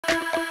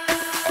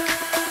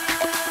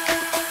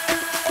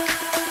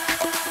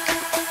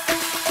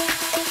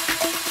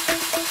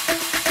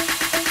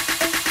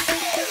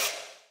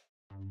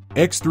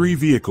X3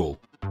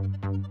 vehicle.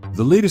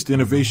 The latest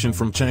innovation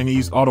from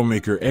Chinese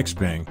automaker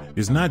XPeng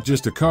is not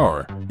just a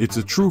car, it's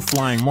a true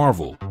flying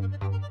marvel.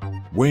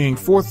 Weighing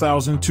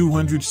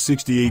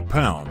 4,268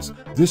 pounds,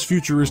 this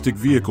futuristic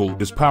vehicle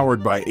is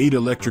powered by 8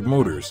 electric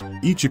motors,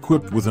 each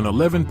equipped with an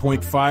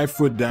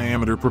 11.5-foot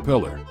diameter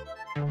propeller.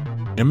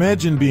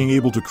 Imagine being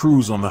able to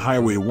cruise on the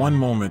highway one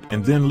moment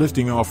and then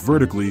lifting off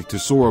vertically to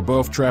soar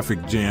above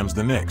traffic jams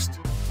the next.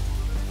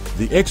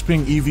 The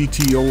XPeng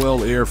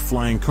eVTOL air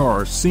flying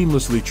car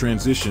seamlessly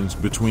transitions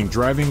between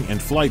driving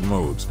and flight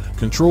modes,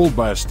 controlled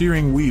by a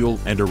steering wheel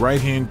and a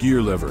right-hand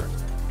gear lever.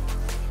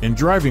 In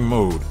driving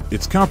mode,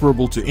 it's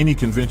comparable to any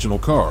conventional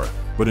car,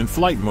 but in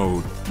flight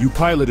mode, you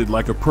pilot it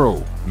like a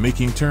pro,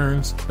 making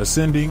turns,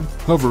 ascending,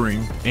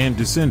 hovering, and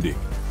descending.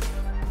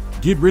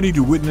 Get ready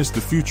to witness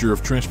the future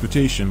of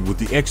transportation with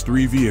the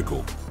X3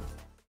 vehicle.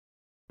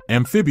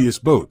 Amphibious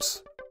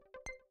boats.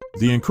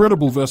 The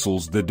incredible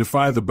vessels that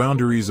defy the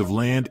boundaries of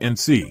land and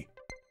sea.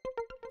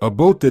 A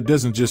boat that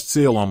doesn't just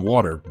sail on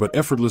water but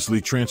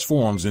effortlessly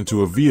transforms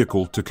into a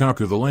vehicle to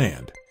conquer the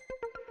land.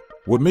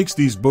 What makes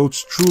these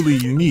boats truly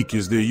unique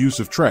is their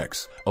use of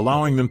tracks,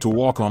 allowing them to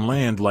walk on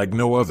land like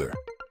no other.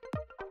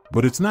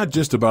 But it's not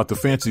just about the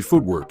fancy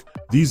footwork.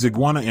 These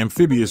iguana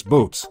amphibious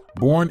boats,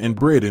 born and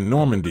bred in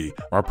Normandy,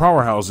 are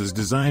powerhouses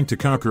designed to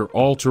conquer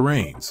all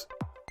terrains.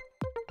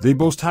 They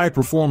boast high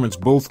performance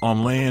both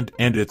on land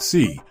and at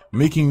sea,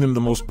 making them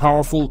the most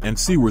powerful and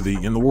seaworthy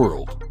in the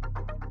world.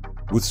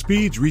 With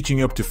speeds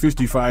reaching up to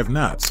 55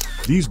 knots,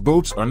 these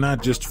boats are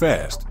not just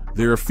fast,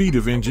 they're a feat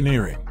of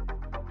engineering.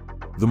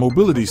 The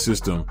mobility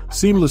system,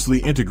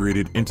 seamlessly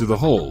integrated into the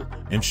hull,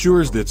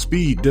 ensures that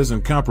speed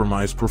doesn't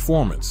compromise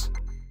performance.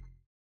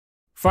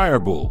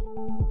 FireBull.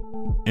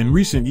 In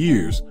recent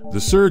years, the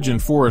surge in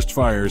forest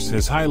fires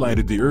has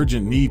highlighted the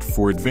urgent need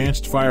for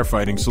advanced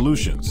firefighting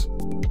solutions.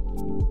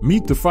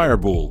 Meet the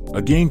FireBull,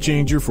 a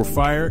game-changer for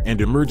fire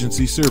and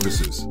emergency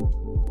services.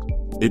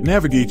 It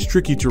navigates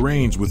tricky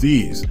terrains with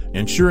ease,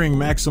 ensuring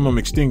maximum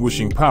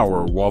extinguishing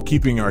power while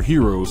keeping our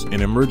heroes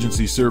and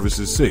emergency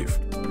services safe.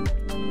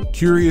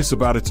 Curious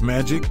about its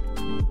magic?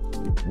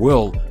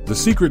 Well, the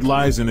secret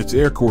lies in its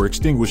air core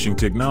extinguishing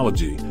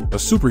technology, a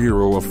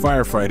superhero of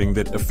firefighting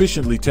that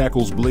efficiently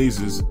tackles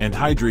blazes and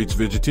hydrates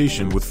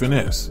vegetation with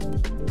finesse.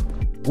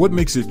 What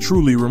makes it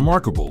truly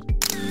remarkable?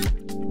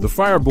 The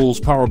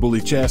FireBull's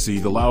PowerBully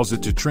chassis allows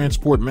it to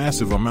transport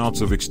massive amounts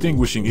of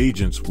extinguishing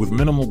agents with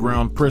minimal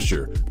ground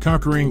pressure,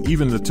 conquering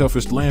even the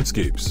toughest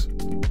landscapes.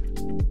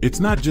 It's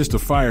not just a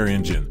fire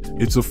engine,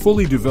 it's a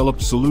fully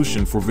developed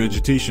solution for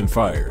vegetation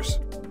fires.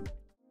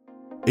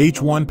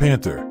 H1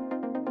 Panther.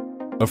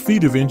 A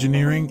feat of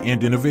engineering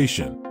and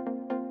innovation.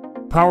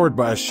 Powered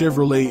by a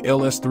Chevrolet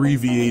LS3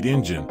 V8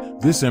 engine,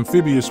 this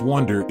amphibious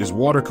wonder is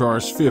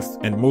Watercar's fifth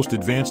and most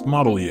advanced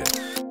model yet.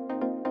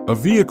 A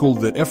vehicle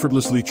that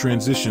effortlessly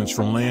transitions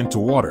from land to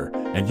water,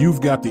 and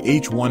you've got the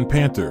H1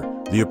 Panther,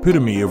 the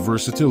epitome of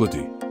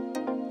versatility.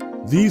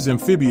 These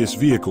amphibious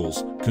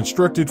vehicles,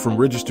 constructed from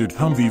registered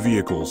Humvee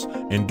vehicles,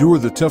 endure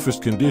the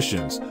toughest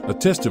conditions, a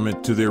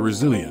testament to their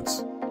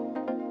resilience.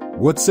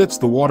 What sets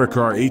the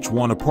Watercar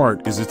H1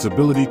 apart is its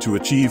ability to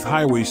achieve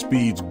highway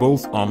speeds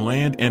both on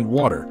land and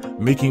water,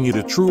 making it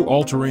a true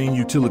all-terrain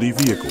utility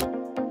vehicle.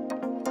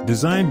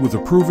 Designed with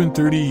a proven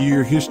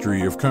 30-year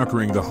history of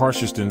conquering the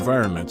harshest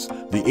environments,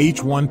 the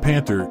H1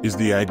 Panther is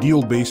the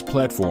ideal base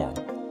platform.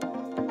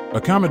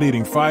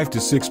 Accommodating 5 to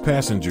 6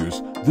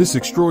 passengers, this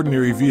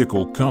extraordinary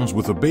vehicle comes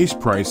with a base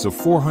price of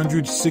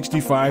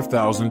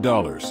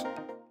 $465,000.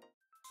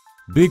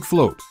 Big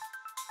Float.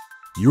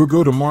 Your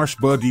go-to marsh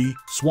buggy,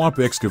 swamp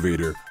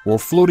excavator, or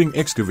floating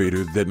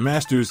excavator that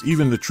masters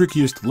even the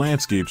trickiest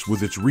landscapes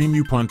with its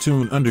Remu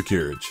pontoon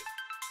undercarriage.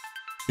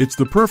 It's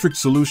the perfect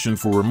solution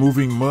for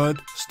removing mud,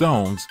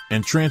 stones,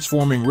 and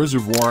transforming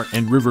reservoir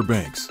and river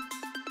banks.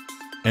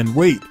 And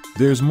wait,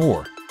 there's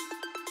more.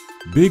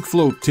 Big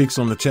Float takes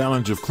on the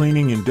challenge of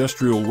cleaning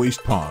industrial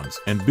waste ponds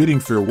and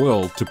bidding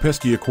farewell to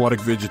pesky aquatic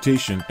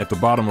vegetation at the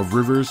bottom of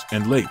rivers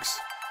and lakes.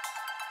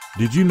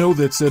 Did you know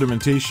that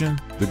sedimentation,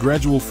 the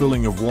gradual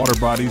filling of water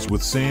bodies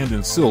with sand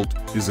and silt,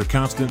 is a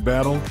constant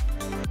battle?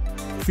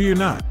 Fear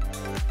not.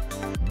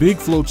 Big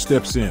Float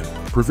steps in,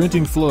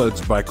 preventing floods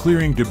by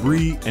clearing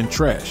debris and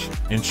trash,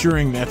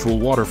 ensuring natural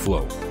water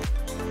flow.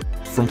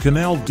 From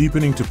canal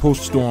deepening to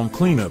post-storm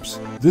cleanups,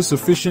 this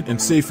efficient and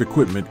safe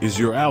equipment is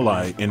your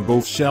ally in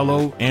both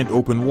shallow and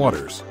open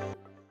waters.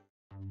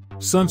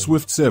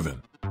 Sunswift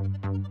 7.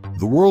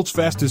 The world's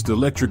fastest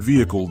electric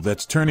vehicle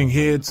that's turning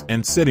heads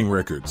and setting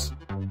records.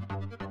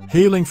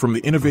 Hailing from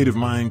the innovative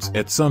minds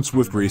at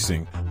Sunswift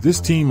Racing,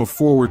 this team of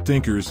forward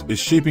thinkers is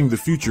shaping the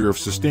future of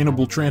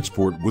sustainable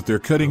transport with their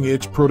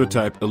cutting-edge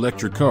prototype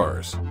electric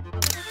cars.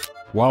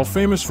 While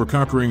famous for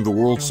conquering the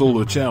World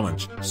Solar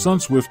Challenge,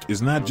 Sunswift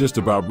is not just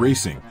about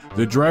racing,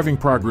 they're driving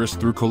progress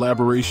through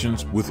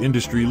collaborations with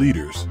industry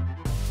leaders.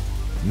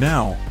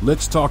 Now,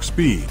 let's talk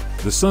speed.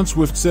 The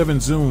Sunswift 7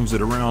 zooms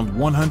at around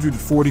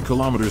 140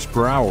 kilometers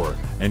per hour,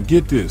 and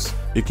get this,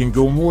 it can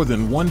go more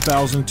than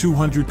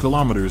 1,200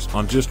 kilometers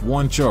on just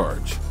one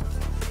charge.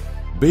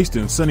 Based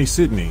in sunny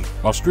Sydney,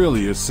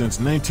 Australia since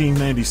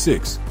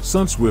 1996,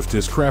 Sunswift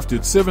has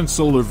crafted 7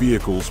 solar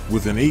vehicles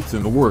with an 8th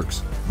in the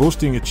works,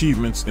 boasting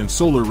achievements in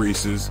solar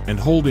races and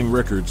holding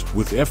records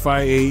with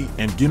FIA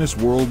and Guinness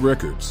World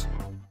Records.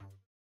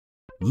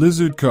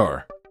 Lizard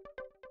Car.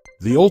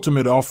 The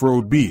ultimate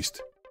off-road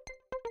beast.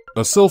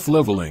 A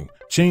self-leveling,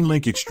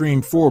 chain-link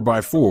extreme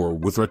 4x4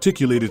 with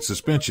articulated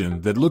suspension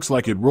that looks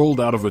like it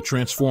rolled out of a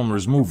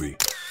Transformers movie.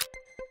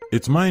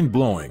 It's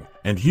mind-blowing,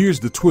 and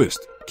here's the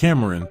twist.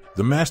 Cameron,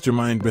 the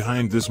mastermind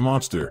behind this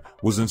monster,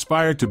 was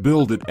inspired to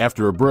build it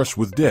after a brush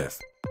with death.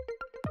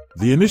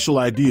 The initial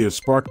idea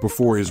sparked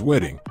before his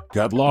wedding,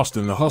 got lost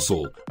in the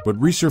hustle, but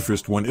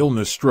resurfaced when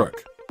illness struck.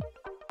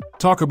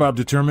 Talk about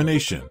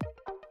determination.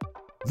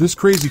 This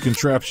crazy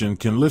contraption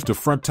can lift a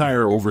front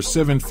tire over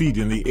 7 feet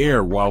in the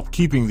air while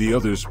keeping the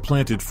others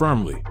planted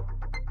firmly.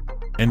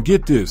 And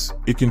get this,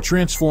 it can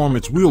transform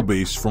its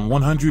wheelbase from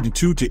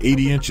 102 to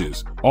 80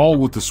 inches, all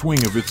with the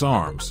swing of its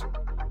arms.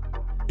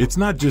 It's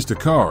not just a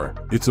car,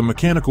 it's a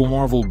mechanical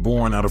marvel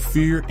born out of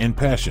fear and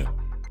passion.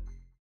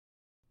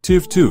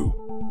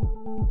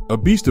 TIV-2. A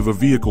beast of a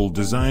vehicle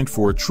designed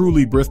for a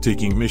truly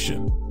breathtaking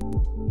mission.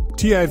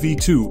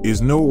 TIV-2 is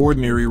no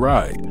ordinary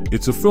ride,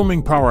 it's a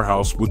filming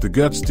powerhouse with the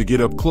guts to get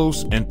up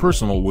close and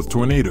personal with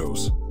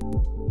tornadoes.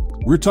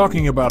 We're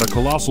talking about a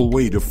colossal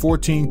weight of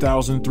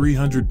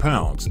 14,300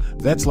 pounds,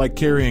 that's like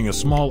carrying a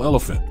small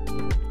elephant.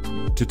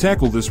 To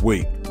tackle this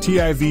weight,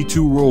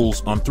 TIV-2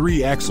 rolls on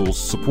 3 axles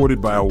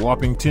supported by a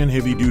whopping 10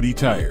 heavy-duty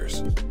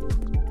tires.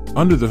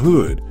 Under the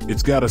hood,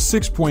 it's got a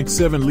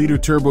 6.7-liter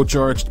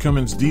turbocharged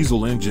Cummins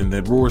diesel engine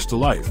that roars to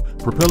life,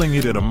 propelling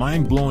it at a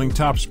mind-blowing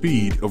top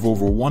speed of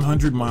over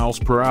 100 miles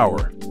per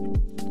hour.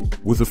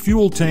 With a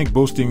fuel tank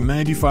boasting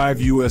 95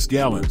 US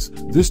gallons,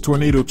 this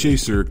tornado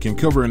chaser can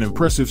cover an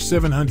impressive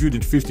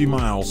 750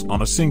 miles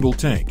on a single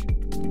tank.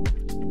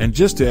 And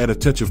just to add a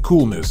touch of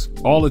coolness,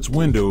 all its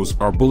windows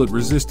are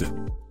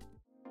bullet-resistant.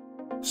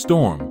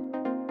 Storm.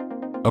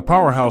 A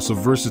powerhouse of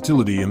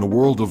versatility in the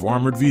world of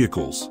armored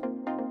vehicles.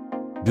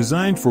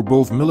 Designed for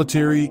both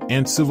military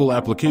and civil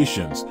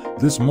applications,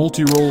 this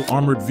multi-role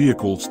armored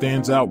vehicle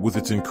stands out with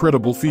its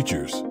incredible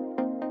features.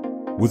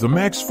 With a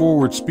max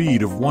forward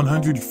speed of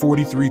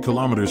 143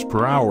 kilometers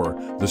per hour,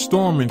 the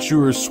Storm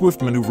ensures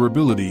swift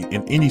maneuverability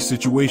in any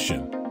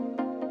situation.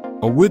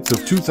 A width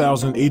of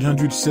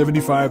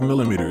 2,875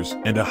 millimeters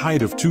and a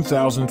height of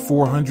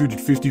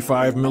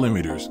 2,455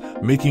 millimeters,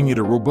 making it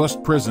a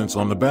robust presence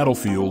on the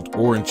battlefield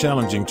or in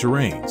challenging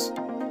terrains.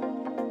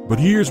 But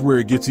here's where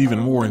it gets even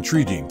more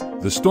intriguing.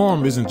 The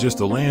Storm isn't just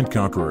a land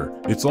conqueror,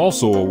 it's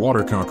also a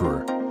water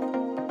conqueror.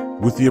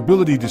 With the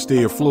ability to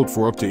stay afloat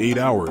for up to 8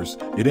 hours,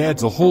 it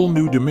adds a whole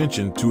new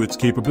dimension to its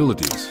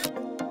capabilities.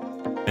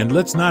 And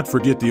let's not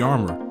forget the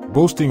armor.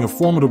 Boasting a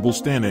formidable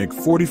STANAG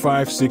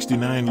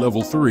 4569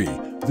 Level 3,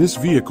 this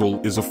vehicle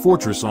is a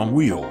fortress on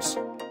wheels.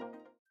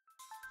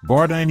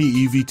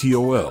 Bartini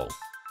eVTOL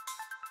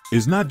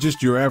is not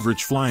just your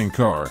average flying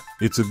car,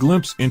 it's a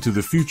glimpse into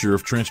the future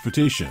of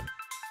transportation.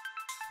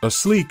 A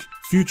sleek,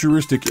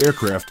 futuristic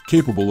aircraft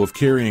capable of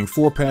carrying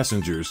 4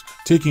 passengers,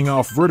 taking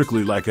off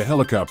vertically like a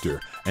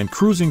helicopter, and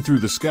cruising through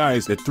the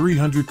skies at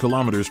 300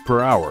 kilometers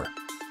per hour.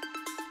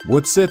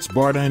 What sets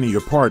Bartini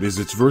apart is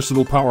its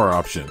versatile power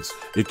options.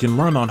 It can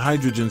run on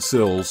hydrogen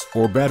cells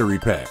or battery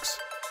packs.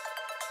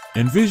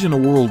 Envision a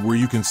world where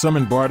you can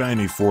summon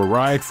Bartini for a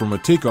ride from a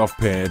takeoff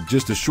pad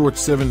just a short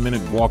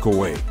 7-minute walk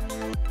away.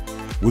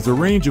 With a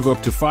range of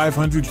up to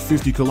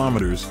 550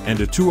 kilometers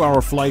and a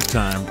 2-hour flight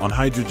time on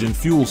hydrogen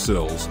fuel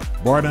cells,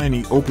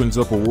 Bartini opens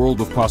up a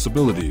world of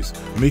possibilities,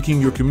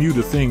 making your commute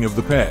a thing of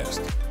the past.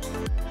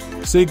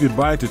 Say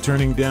goodbye to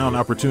turning down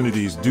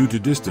opportunities due to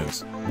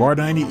distance.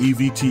 Bartini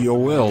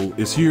eVTOL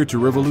is here to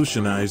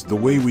revolutionize the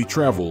way we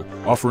travel,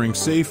 offering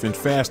safe and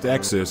fast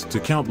access to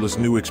countless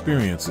new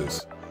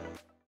experiences.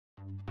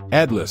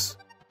 Atlas.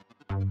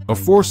 A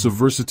force of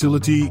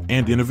versatility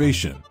and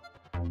innovation.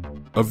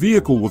 A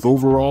vehicle with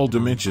overall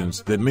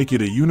dimensions that make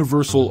it a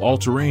universal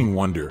all-terrain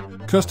wonder,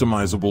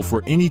 customizable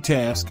for any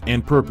task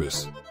and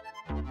purpose.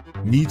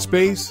 Need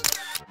space?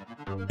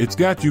 It's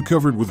got you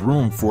covered with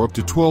room for up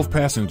to 12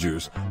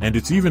 passengers, and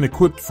it's even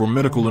equipped for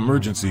medical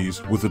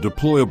emergencies with a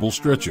deployable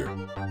stretcher.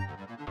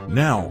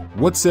 Now,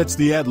 what sets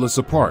the Atlas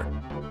apart?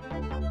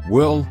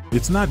 Well,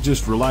 it's not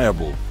just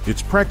reliable,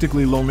 it's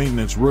practically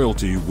low-maintenance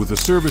royalty with a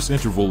service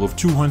interval of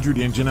 200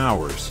 engine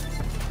hours.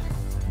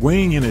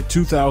 Weighing in at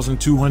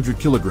 2,200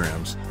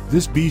 kilograms,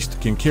 this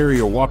beast can carry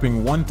a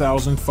whopping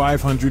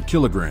 1,500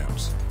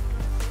 kilograms.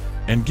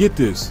 And get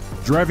this,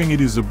 driving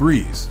it is a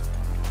breeze.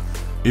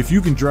 If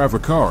you can drive a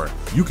car,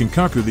 you can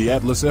conquer the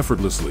Atlas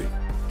effortlessly.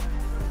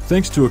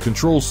 Thanks to a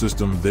control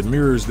system that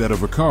mirrors that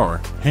of a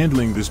car,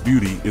 handling this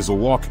beauty is a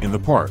walk in the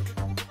park.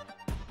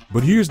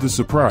 But here's the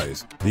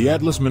surprise, the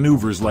Atlas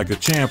maneuvers like a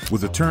champ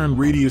with a turn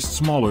radius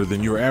smaller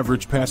than your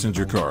average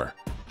passenger car.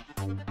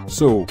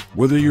 So,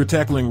 whether you're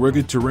tackling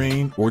rugged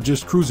terrain or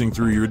just cruising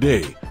through your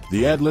day,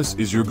 the Atlas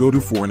is your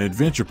go-to for an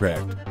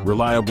adventure-packed,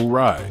 reliable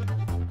ride.